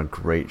put on a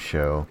great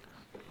show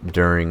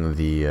during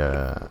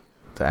the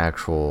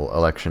actual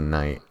election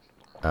night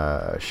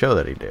show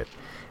that he did,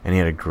 and he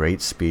had a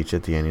great speech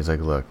at the end. He's like,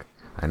 look,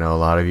 I know a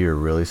lot of you are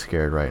really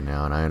scared right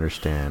now, and I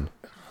understand,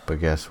 but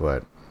guess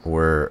what,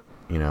 we're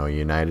a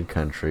united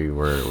country.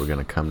 We're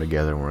gonna come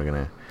together, and we're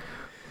gonna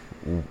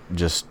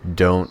just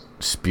don't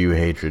spew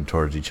hatred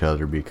towards each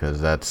other,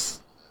 because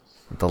that's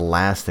the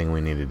last thing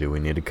we need to do. We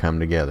need to come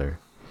together.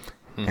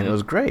 Mm-hmm. And it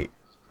was great.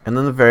 And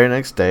then the very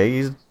next day,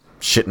 he's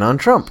shitting on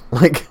Trump.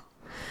 Like,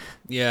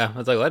 yeah,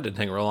 it's like, well, that didn't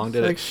take real long,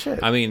 did it? Shit.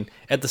 I mean,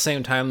 at the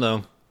same time,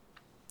 though,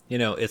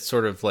 it's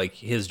sort of like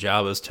his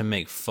job is to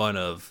make fun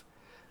of,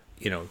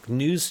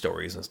 news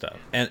stories and stuff.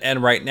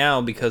 And right now,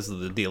 because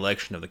of the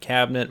election of the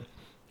cabinet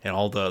and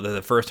all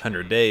the first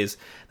 100 days,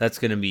 that's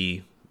going to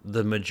be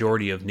the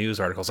majority of news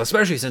articles,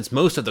 especially since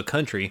most of the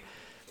country,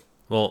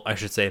 well, I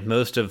should say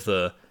most of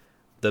the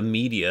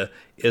media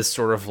is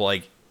sort of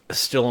like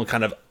still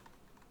kind of,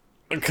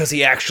 because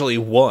he actually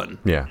won.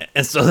 Yeah.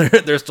 And so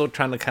they're still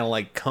trying to kind of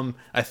like come,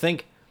 I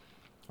think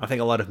a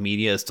lot of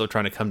media is still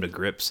trying to come to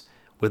grips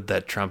with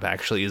that Trump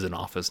actually is in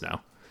office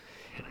now.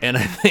 And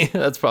I think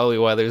that's probably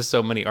why there's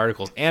so many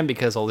articles, and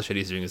because all the shit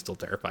he's doing is still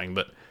terrifying,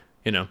 but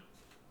I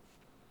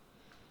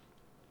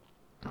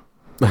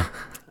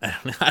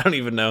don't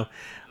even know.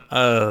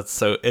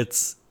 So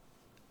it's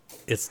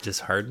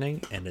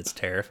disheartening, and it's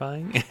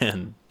terrifying,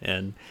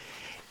 and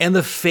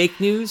the fake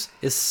news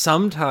is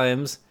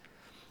sometimes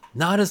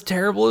not as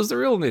terrible as the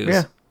real news.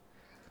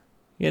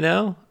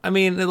 Yeah. I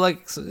mean,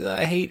 like,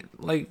 I hate,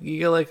 like, you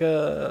get like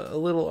a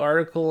little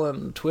article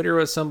on Twitter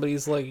where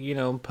somebody's like,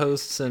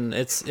 posts, and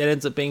it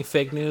ends up being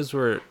fake news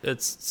where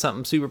it's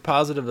something super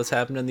positive that's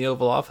happened in the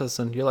Oval Office,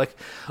 and you're like,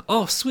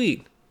 oh,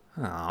 sweet.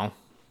 Oh.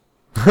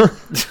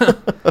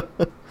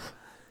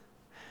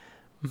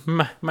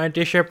 My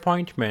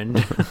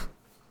disappointment.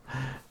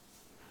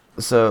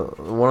 So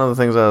one of the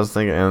things I was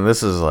thinking, and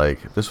this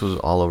was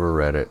all over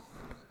Reddit,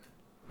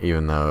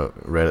 even though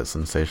Reddit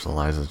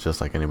sensationalizes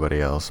just like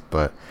anybody else,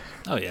 but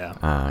Oh yeah.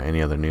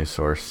 any other news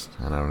source,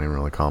 and I don't even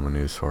really call them a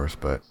news source,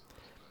 but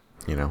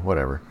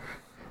whatever.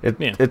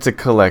 It's a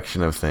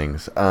collection of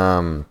things.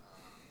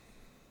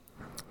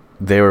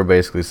 They were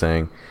basically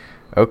saying,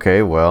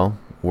 okay, well,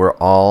 we're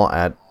all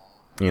at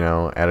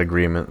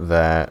agreement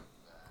that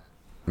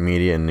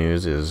media and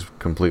news is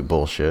complete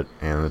bullshit,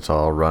 and it's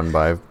all run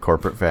by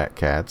corporate fat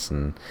cats,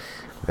 and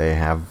they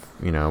have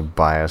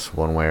bias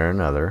one way or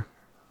another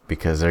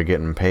because they're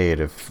getting paid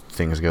if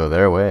things go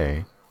their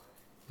way.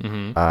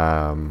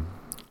 Mm-hmm.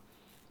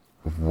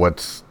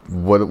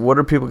 What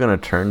are people going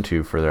to turn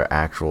to for their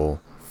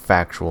actual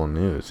factual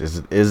news?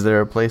 Is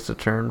there a place to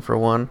turn, for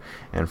one,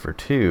 and for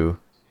two,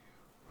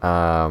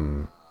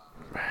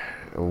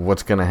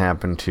 what's going to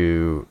happen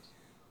to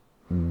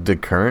the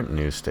current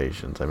news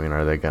stations? I mean,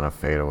 are they going to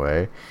fade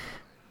away?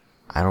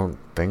 I don't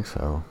think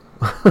so.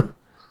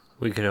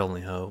 We could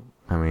only hope.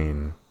 I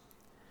mean,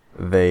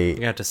 they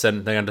got to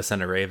send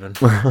a raven.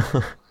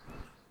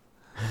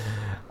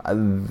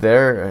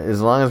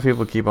 As long as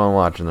people keep on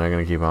watching, they're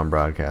going to keep on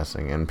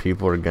broadcasting, and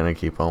people are going to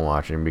keep on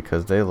watching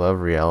because they love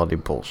reality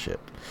bullshit.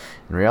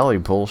 And reality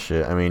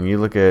bullshit, I mean, you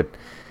look at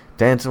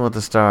Dancing with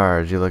the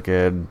Stars, you look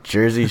at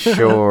Jersey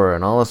Shore,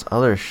 and all this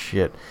other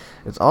shit.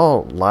 It's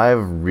all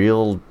live,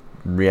 real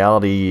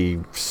reality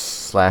 /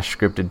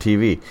 scripted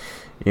TV.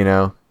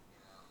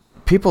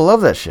 People love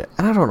that shit,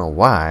 and I don't know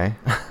why.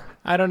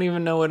 I don't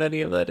even know what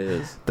any of that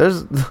is.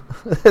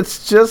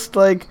 It's just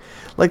like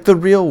the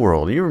real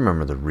world. You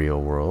remember the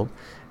real world?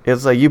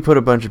 It's like you put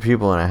a bunch of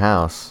people in a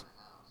house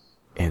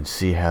and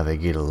see how they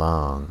get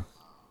along,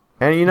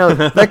 and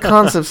that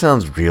concept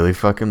sounds really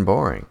fucking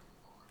boring.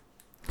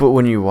 But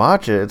when you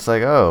watch it, it's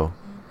like, oh,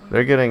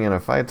 they're getting in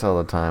fights all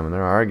the time, and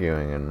they're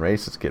arguing, and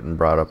race is getting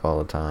brought up all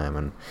the time,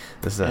 and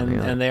this, that, and the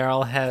other. And they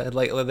all have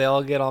they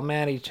all get all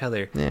mad at each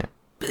other. Yeah.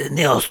 And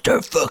they all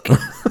start fucking.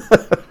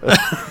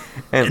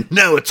 and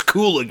now it's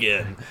cool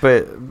again.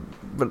 But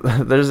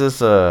there's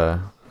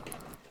a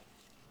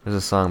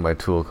song by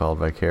Tool called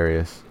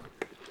Vicarious,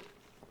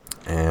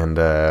 and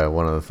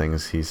one of the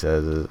things he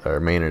says or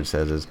Maynard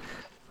says is,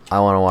 I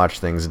want to watch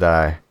things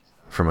die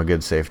from a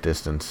good safe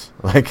distance.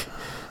 Like,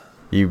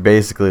 you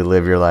basically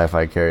live your life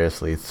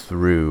vicariously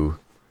through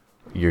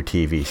your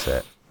TV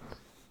set.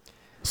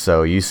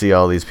 So you see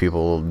all these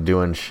people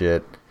doing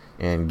shit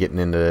and getting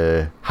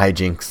into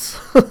hijinks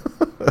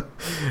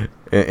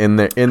in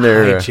their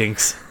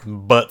hijinks,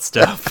 butt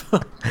stuff,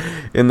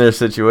 in their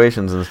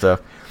situations and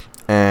stuff,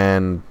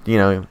 and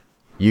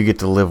you get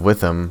to live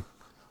with them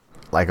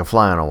like a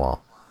fly on a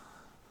wall.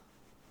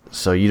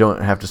 So you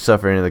don't have to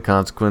suffer any of the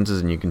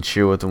consequences, and you can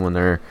cheer with them when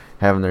they're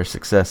having their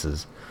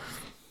successes.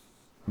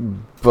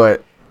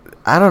 But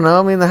I don't know.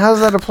 I mean, how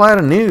does that apply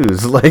to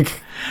news?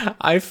 Like,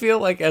 I feel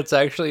like it's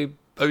actually.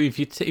 I mean, if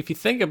you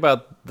think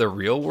about the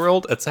real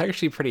world, it's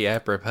actually pretty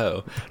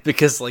apropos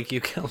because, like,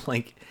 you can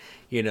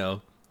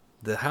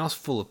the house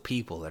full of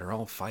people that are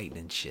all fighting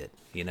and shit.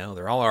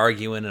 They're all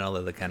arguing and all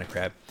of that kind of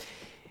crap,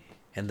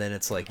 and then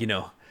it's like,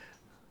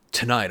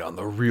 tonight on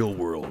the Real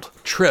World,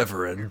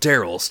 Trevor and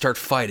Daryl start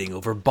fighting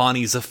over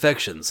Bonnie's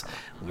affections.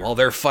 While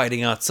they're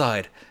fighting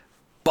outside,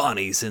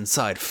 Bonnie's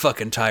inside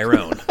fucking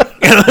Tyrone.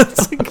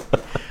 It's like,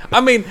 I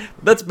mean,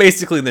 that's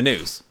basically the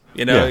news.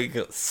 Yeah.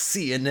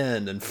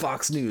 CNN and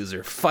Fox News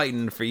are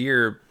fighting for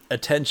your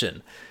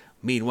attention.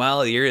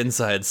 Meanwhile, you're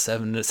inside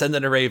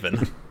sending a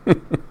raven.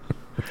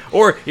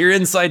 Or you're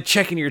inside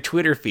checking your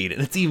Twitter feed,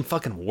 and it's even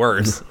fucking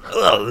worse.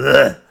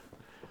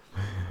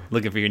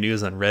 Looking for your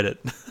news on Reddit.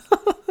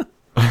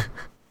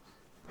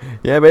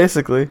 Yeah,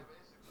 basically.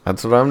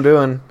 That's what I'm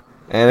doing.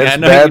 And it's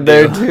bad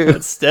there, too.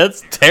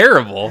 That's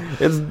terrible.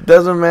 It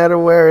doesn't matter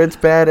where. It's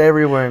bad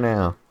everywhere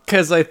now.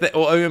 Because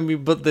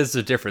but there's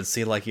a difference.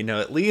 See,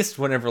 at least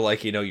whenever,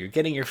 you're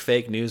getting your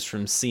fake news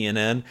from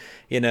CNN,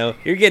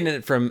 you're getting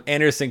it from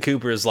Anderson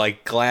Cooper's,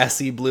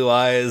 glassy blue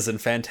eyes and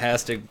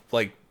fantastic,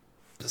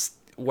 just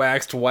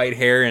waxed white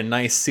hair and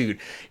nice suit.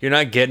 You're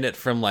not getting it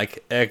from,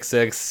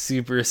 XX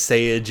Super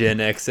Saiyan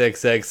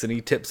XXX, and he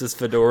tips his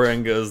fedora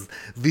and goes,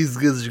 "These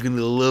guys are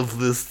gonna love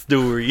this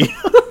story.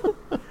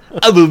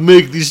 I'm gonna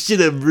make this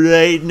shit up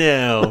right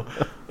now."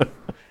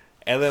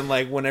 And then,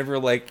 whenever,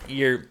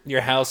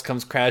 your house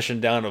comes crashing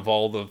down of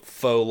all the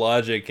faux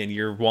logic and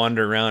you're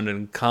wandering around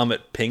and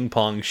Comet ping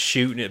pong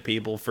shooting at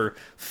people for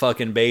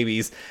fucking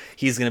babies,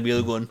 he's going to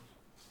be going,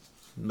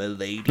 "My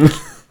lady."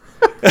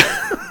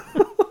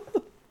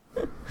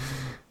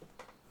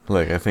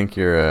 Look, I think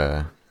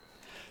you're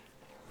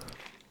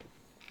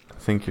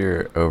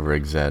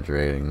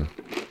over-exaggerating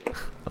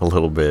a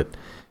little bit.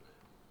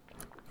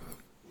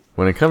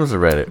 When it comes to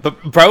Reddit...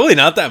 But probably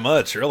not that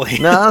much, really.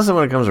 No, honestly,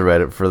 when it comes to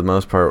Reddit, for the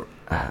most part,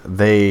 I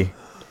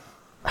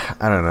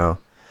don't know.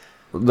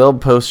 They'll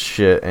post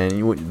shit, and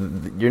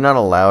you're not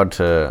allowed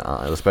to,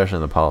 especially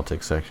in the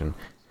politics section,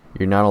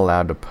 you're not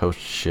allowed to post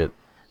shit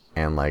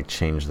and like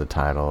change the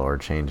title or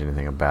change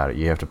anything about it.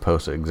 You have to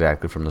post it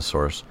exactly from the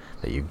source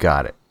that you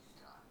got it.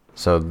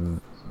 So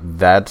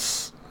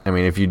that's, I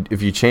mean, if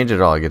you change it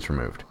at all, it gets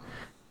removed.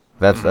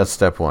 That's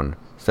step one.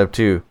 Step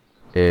two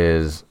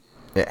is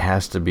it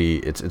has to be,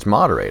 it's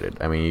moderated.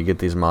 I mean, you get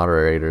these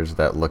moderators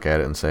that look at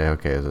it and say,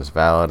 okay, is this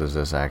valid? Is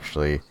this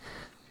actually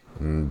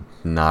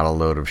not a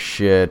load of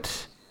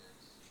shit?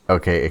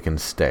 Okay, it can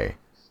stay.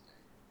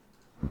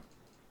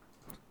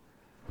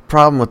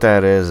 Problem with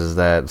that is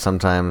that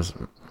sometimes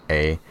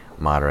A,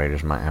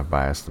 moderators might have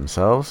bias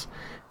themselves.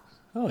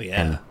 Oh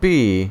yeah. And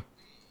B,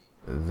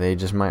 they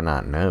just might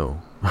not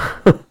know.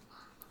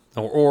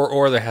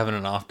 Or they're having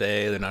an off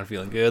day, they're not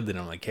feeling good, they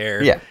don't really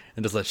care. Yeah.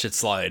 And just let shit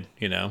slide,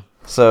 you know?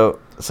 So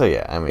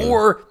yeah, I mean,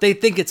 Or they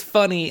think it's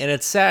funny and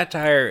it's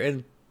satire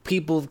and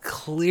people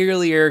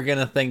clearly are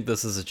gonna think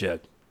this is a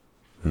joke.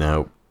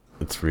 nope,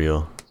 it's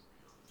real.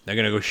 They're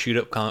gonna go shoot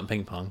up Comet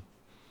Ping Pong.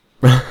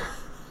 I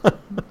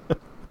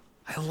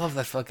love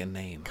that fucking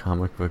name.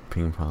 Comic book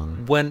ping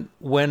pong. When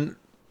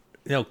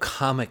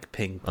Comic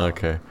Ping Pong.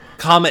 Okay.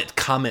 Comet.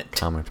 Comic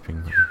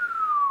ping pong.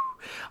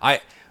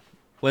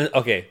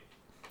 Okay.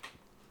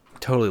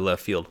 Totally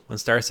left field. When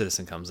Star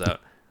Citizen comes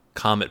out,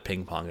 Comet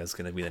Ping Pong is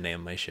gonna be the name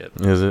of my ship.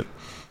 Is it?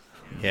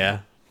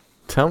 Yeah.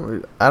 Tell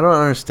me. I don't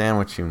understand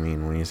what you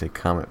mean when you say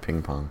comet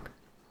ping pong.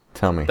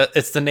 Tell me.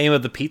 It's the name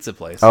of the pizza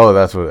place. Oh,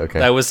 that's what. Okay.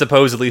 That was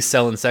supposedly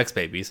selling sex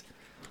babies.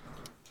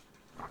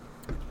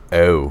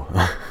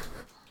 Oh.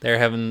 They're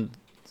having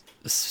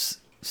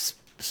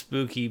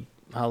spooky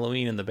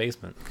Halloween in the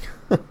basement.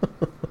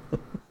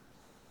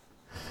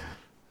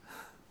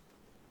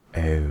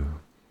 Oh.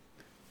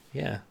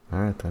 Yeah. All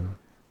right then.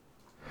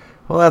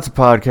 Well, that's a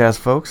podcast,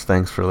 folks.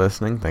 Thanks for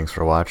listening. Thanks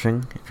for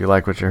watching. If you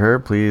like what you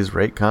heard, please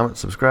rate, comment,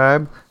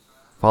 subscribe.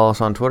 Follow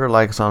us on Twitter,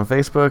 like us on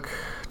Facebook,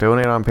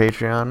 donate on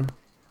Patreon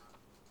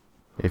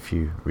if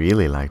you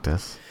really liked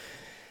us.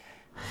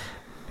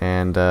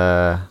 And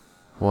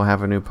we'll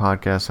have a new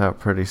podcast out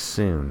pretty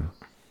soon.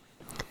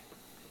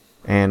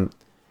 And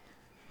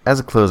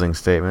as a closing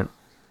statement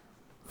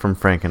from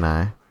Frank and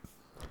I,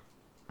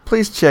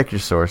 please check your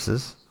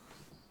sources.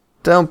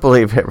 Don't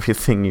believe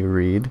everything you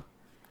read.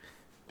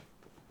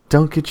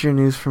 Don't get your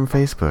news from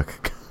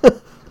Facebook.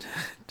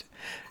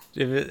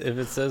 If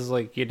it says,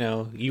 like,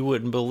 you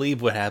wouldn't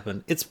believe what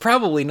happened, it's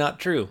probably not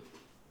true.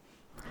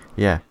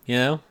 Yeah. You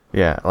know?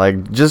 Yeah,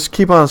 like, just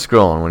keep on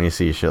scrolling when you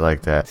see shit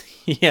like that.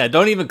 Yeah,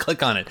 don't even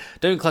click on it.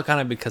 Don't even click on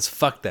it because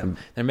fuck them.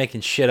 They're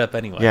making shit up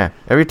anyway. Yeah,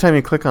 every time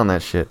you click on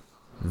that shit,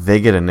 they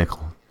get a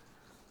nickel.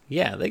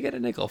 Yeah, they get a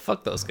nickel.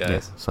 Fuck those guys.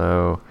 Yeah,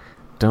 so,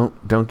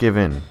 don't give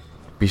in.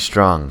 Be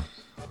strong.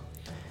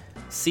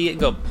 See it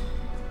go.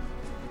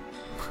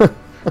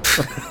 It's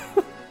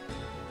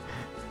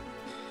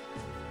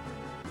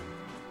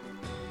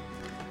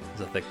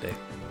a thick day.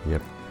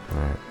 Yep.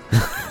 Alright.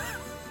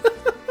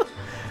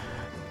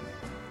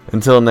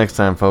 Until next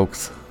time,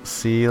 folks.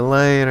 See you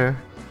later.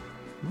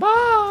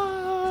 Bye.